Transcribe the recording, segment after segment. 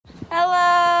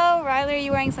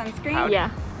you wearing sunscreen? Howdy. Yeah.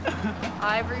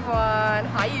 Hi everyone.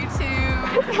 Hi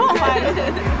YouTube.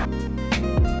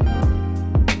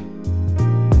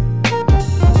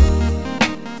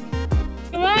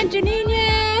 Come on,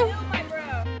 Janina!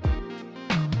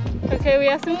 Okay, we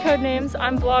have some code names.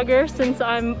 I'm Vlogger since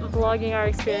I'm vlogging our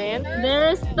experience.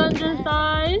 There's Thunder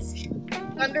Thighs.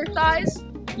 Thunder thighs.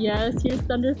 Yes, here's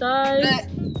Thunder Thighs.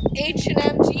 The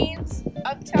H&M jeans.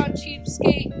 Uptown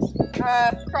cheapskate.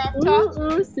 Crop top.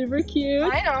 Ooh, super cute.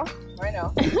 I know.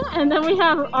 And then we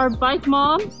have our bike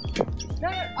mom. No.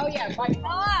 Oh yeah, bike.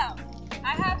 Hello.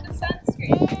 I have the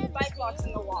sunscreen. Bike locks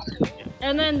in the water.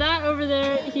 And then that over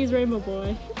there, he's Rainbow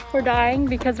Boy. We're dying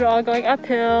because we're all going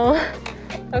uphill.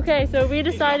 Okay, so we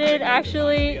decided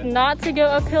actually not to go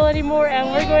uphill anymore and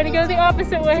we're going to go the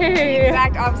opposite way.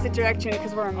 Exact opposite direction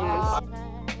because we're a mess.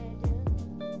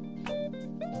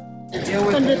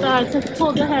 Thunder Thighs has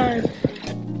pulled ahead.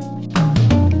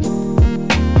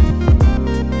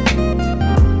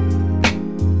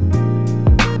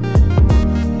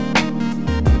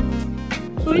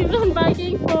 We've been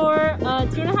biking for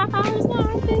 2.5 hours now,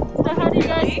 I think. So how do you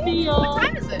guys feel? What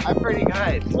time is it? I'm pretty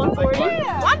good. 1:40?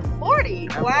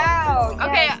 1:40. Wow.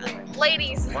 Okay,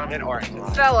 ladies, I'm in orange.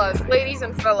 fellas, ladies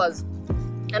and fellas,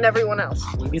 and everyone else.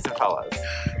 Ladies and fellas.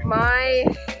 My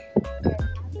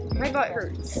butt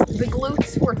hurts. The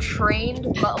glutes were trained,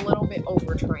 but a little bit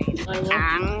overtrained.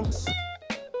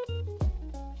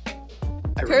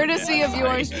 Courtesy of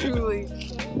yours truly.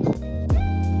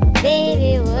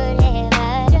 Baby, what have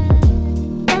I done?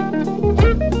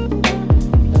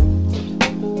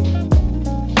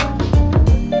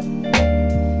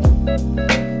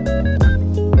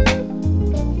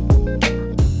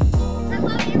 I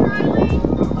love you, Rylee.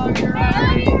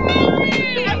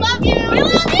 I love you. We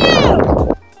love you.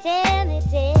 Tell me,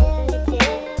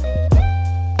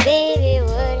 baby,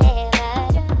 what have I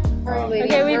done?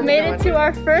 Okay, we've made it to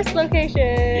our first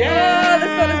location. Oh, the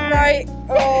sun is bright.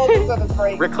 Oh, the sun is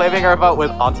bright. We're claiming our vote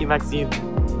with Auntie Maxine.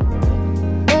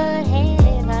 What have I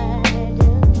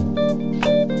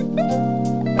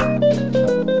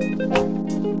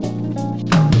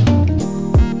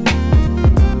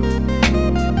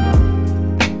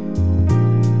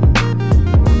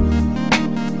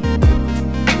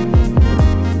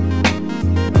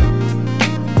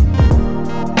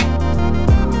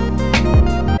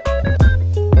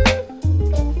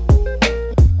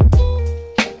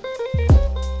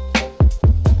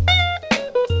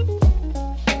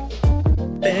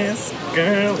This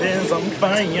girl is on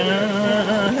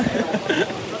fire.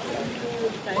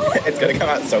 It's gonna come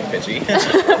out so pitchy. No,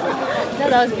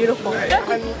 that was beautiful.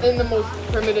 I'm in the most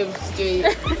primitive state.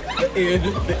 In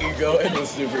the ego and the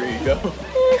super ego.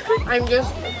 I'm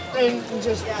just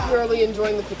really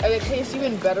enjoying the food. And it tastes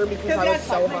even better because I was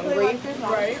so hungry.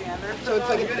 Right. So it's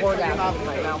like an orgasm in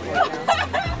my mouth right now.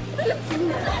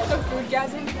 The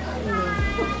foodgasm.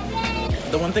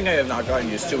 The one thing I have not gotten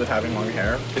used to with having long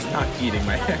hair is not eating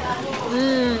my hair.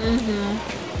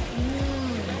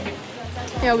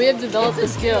 Yeah, we have developed a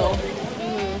skill.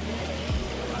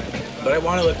 But I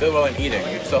want to look good while I'm eating,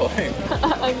 so like...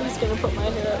 I'm just gonna put my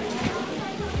hair up.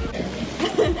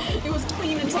 It was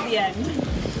clean until the end.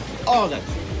 Oh, that's...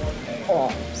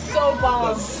 Oh, So bomb.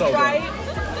 that's so right?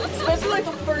 Especially like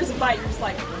the first bite, you're just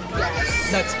like,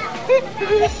 yes. good. That's...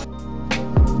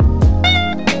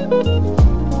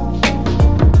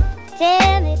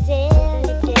 Tell me,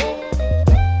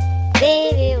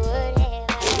 baby, what have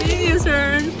I Please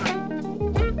turn.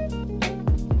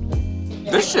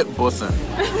 This shit bussin'.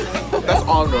 That's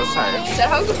all I'm gonna say. Is that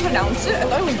how you pronounce it? I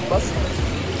thought it was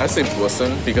bussin'. I say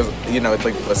bussin' because, you know, it's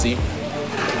like pussy.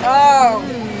 Oh.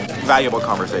 Valuable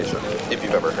conversation, if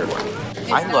you've ever heard one.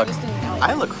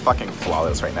 I look fucking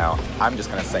flawless right now. I'm just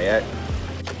gonna say it.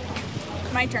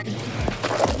 My turn.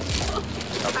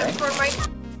 Okay. For my...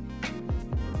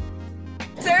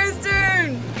 Sarah's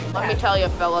turn. Let me tell you,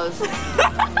 fellas.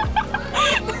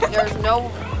 There's no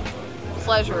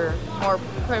pleasure more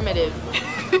primitive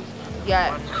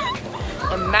yet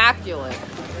immaculate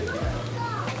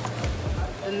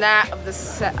than that of the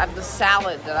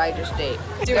salad that I just ate.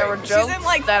 There were jokes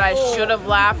that I should have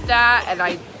laughed at, and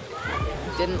I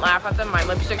didn't laugh at them. My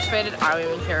lipstick's faded. I don't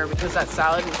even care because that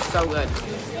salad was so good.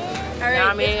 Now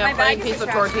I'm eating a plain piece of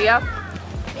tortilla.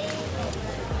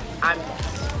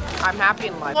 I'm happy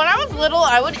in life. When I was little,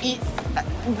 I would eat.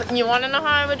 You want to know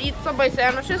how I would eat Subway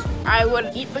sandwiches? I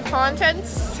would eat the contents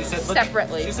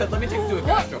separately. She said, let me take you to a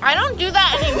restaurant. I don't do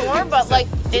that anymore, but like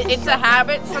it's a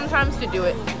habit sometimes to do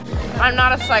it. I'm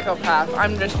not a psychopath.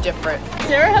 I'm just different.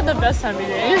 Sarah had the best time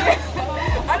eating.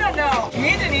 I don't know. Me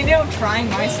and Danilo trying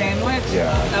my sandwich.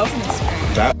 Yeah. That was an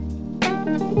experience. That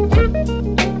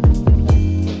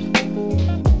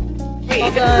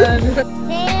Well done. Tell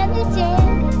me, what have I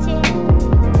done?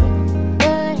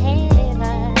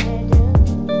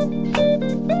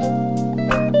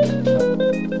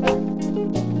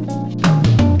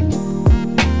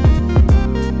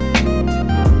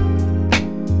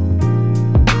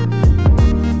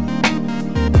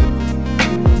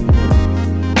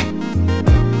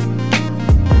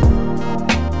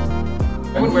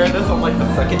 I would wear this on like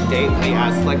the second date when he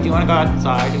asks like, do you want to go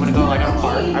outside? Do you want to go like on a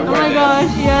park? I would Oh wear my this.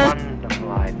 gosh, yes.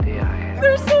 Wonderful idea I have.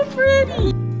 They're so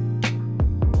pretty.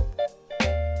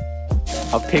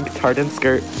 A pink tartan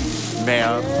skirt.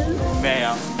 Ma'am.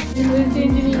 Ma'am. Lucy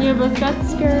and Janina both got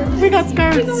skirts. We got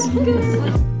skirts.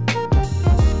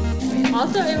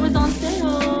 Also, it was on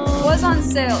sale. Was on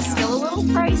sale. Still a little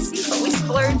pricey, but we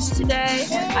splurged today.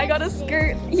 I got a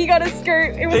skirt. He got a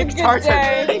skirt. It was Pink a good tartan.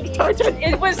 day. Pink tartan.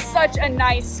 It was such a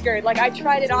nice skirt. Like I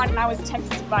tried it on and I was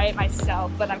tempted to buy it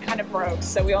myself, but I'm kind of broke,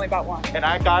 so we only bought one. And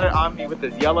I got it on me with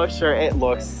this yellow shirt. It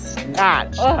looks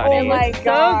snatched, Oh, honey. oh my so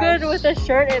gosh. good with the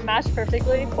shirt. It matched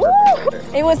perfectly.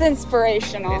 It was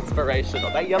inspirational. Inspirational.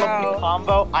 That yellow Bro. pink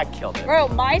combo, I killed it. Bro,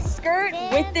 my skirt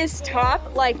with this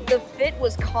top, like the fit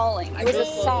was calling. It was a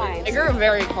sign. I grew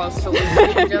very close to Lucy,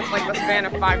 just like the span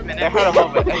of 5 They minutes. had a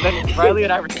moment, and then Rylee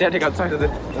and I were standing outside of the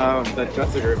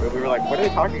dressing room, and we were like, what are they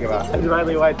talking about? And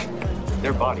Rylee went,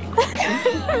 their body.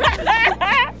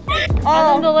 And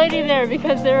then the lady there,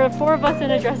 because there were 4 of us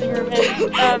in a dressing room,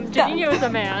 and Janina was a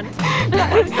man.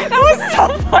 That was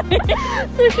so funny.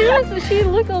 So she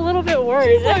looked a little bit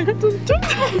worried.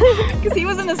 Because he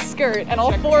was in a skirt and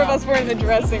all 4 of us were in the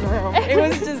dressing room.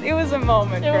 It was a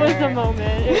moment. It for was her. a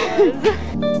moment. It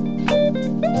was.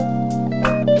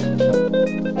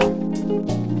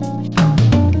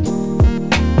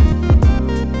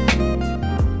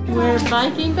 We're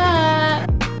biking back.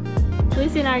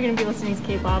 Lucy and I are gonna be listening to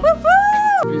K-pop.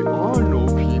 We all know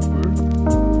people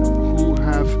who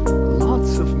have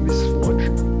lots of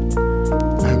misfortune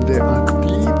and they are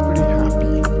deeply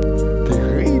happy. They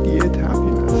radiate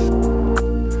happiness.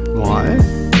 Why?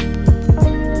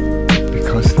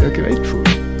 Because they're grateful.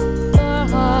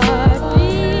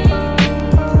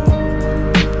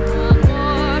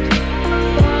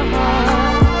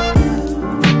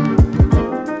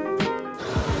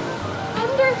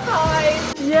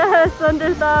 Yes,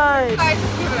 under thighs. I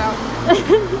just give it out.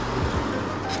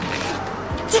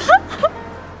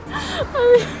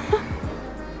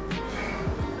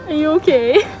 Are you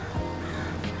okay?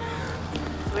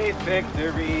 Sweet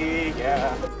victory,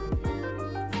 yeah.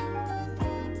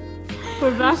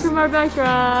 We're back from our bike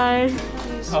ride.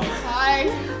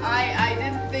 I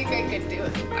didn't think I could do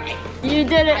it. You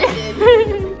did it. I did.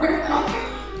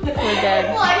 We're dead.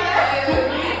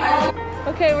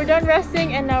 Okay, we're done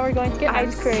resting and now we're going to get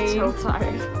ice cream. So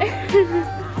tired.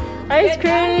 Ice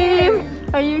cream!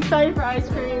 Are you excited for ice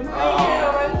cream?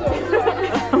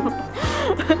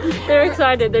 They're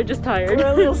excited, they're just tired. We're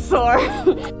a little sore.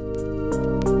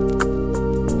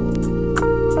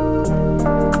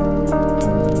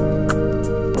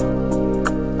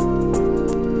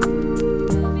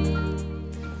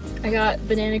 I got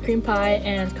banana cream pie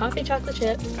and coffee chocolate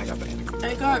chip. I got banana.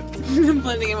 I got, I'm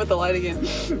blending in with the light again.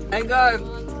 I got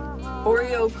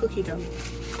Oreo cookie dough.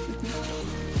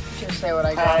 Just say what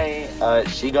I got.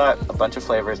 She got a bunch of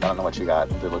flavors. I don't know what she got.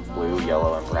 They look blue,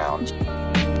 yellow, and brown.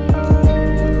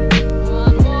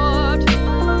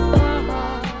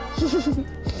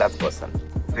 That's Blissin.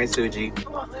 Hi, Suji.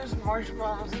 Oh, there's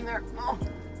marshmallows in there. Oh.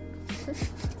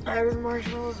 There's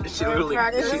marshmallows. She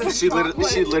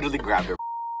literally grabbed her.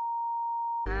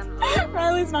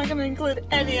 Riley's not gonna include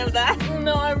any of that.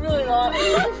 No, I'm really not. Oh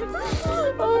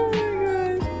my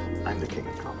gosh. I'm the king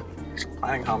of comedy.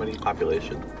 Finding comedy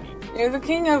population. You're the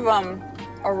king of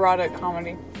erotic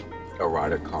comedy.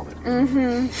 Erotic comedy.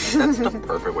 That's the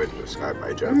perfect way to describe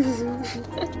my jokes.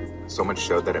 So much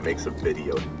so that it makes a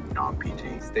video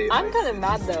non-PG. I'm kind of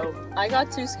mad though. I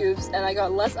got 2 scoops and I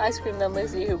got less ice cream than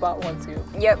Lizzie who bought 1 scoop.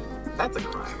 Yep. That's a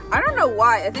crime. I don't know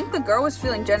why. I think the girl was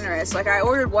feeling generous. Like I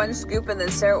ordered 1 scoop and then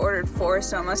Sarah ordered 4,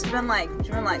 so it must have been like, she's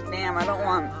been like, damn, I don't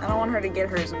want her to get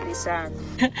hers and be sad.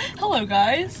 Hello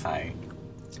guys. Hi.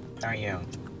 How are you?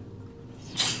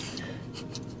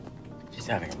 She's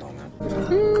having a moment.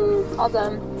 All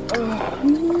done.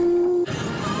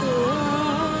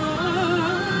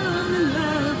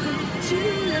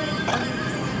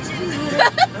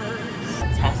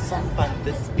 Let's have some fun.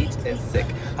 This beat is sick.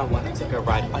 I want to take a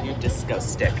ride on your disco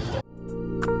stick.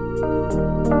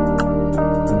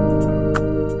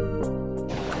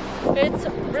 It's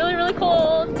really, really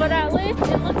cold, but at least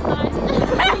it looks nice.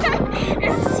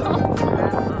 It's so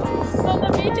but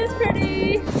the beach is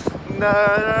pretty. So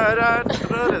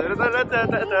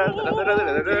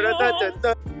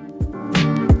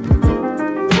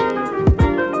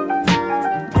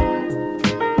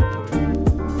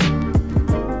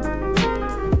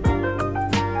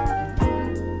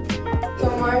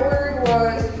my word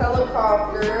was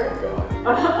helicopter.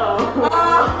 Uh-oh.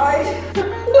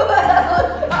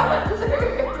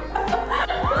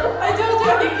 I told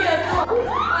you I can't.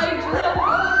 I drew a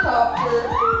helicopter.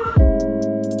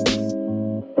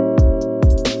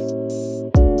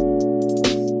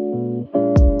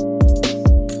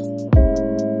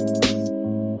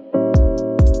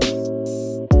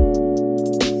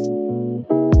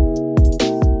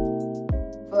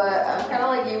 But I'm kind of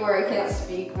like you where I can't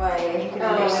speak my native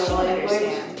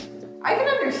language. I can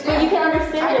understand. But you can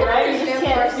understand it, right? You just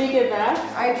can't speak it back.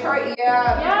 I try,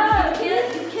 yeah. Yeah.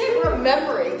 You can't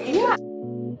remember it. Yeah.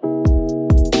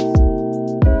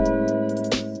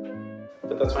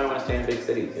 But that's why I want to stay in big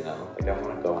cities, you know? Like I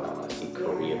want to go and I want to see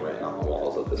Korean written on the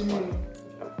walls at this point.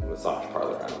 Massage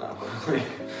parlor, I don't know. Like,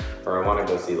 or I want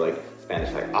to go see like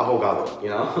Spanish, like abogado, you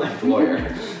know? Like lawyer.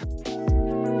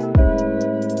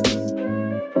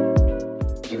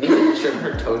 You need to trim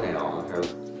her toenail on her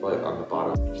foot on the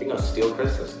bottom. She can go steal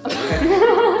Christmas. I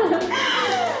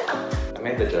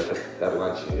made the joke at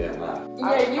lunch and you didn't laugh.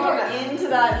 Yeah, you were into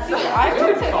that. I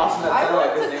went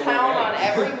to town on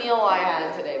every meal I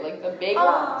had today. Like the big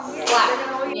one,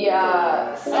 slap.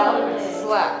 Yeah,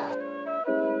 slap.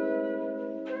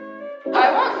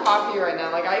 I want coffee right now.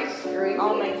 Like ice cream.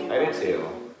 I'll make you. I did too.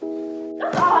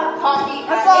 Let's all have coffee.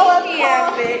 Let's all have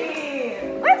coffee.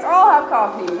 Let's all have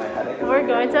coffee. We're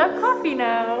going to have coffee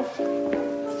now.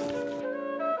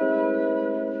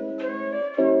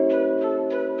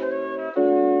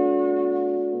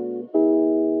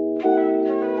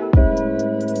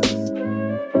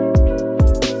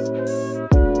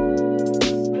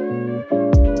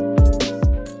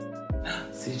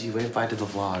 CG, wave bye to the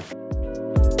vlog.